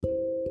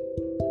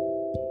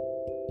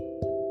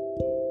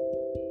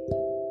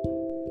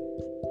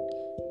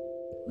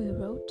We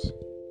wrote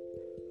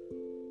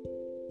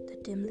the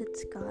dim-lit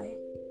sky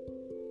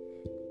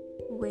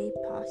way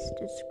past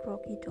its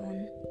groggy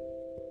dawn,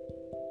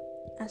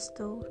 as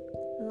though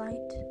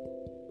light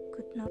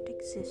could not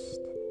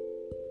exist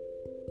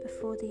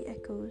before the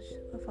echoes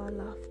of our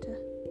laughter,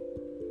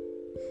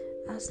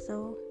 as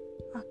though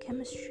our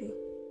chemistry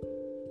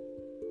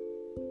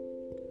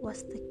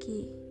was the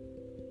key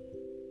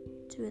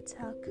to its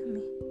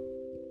alchemy.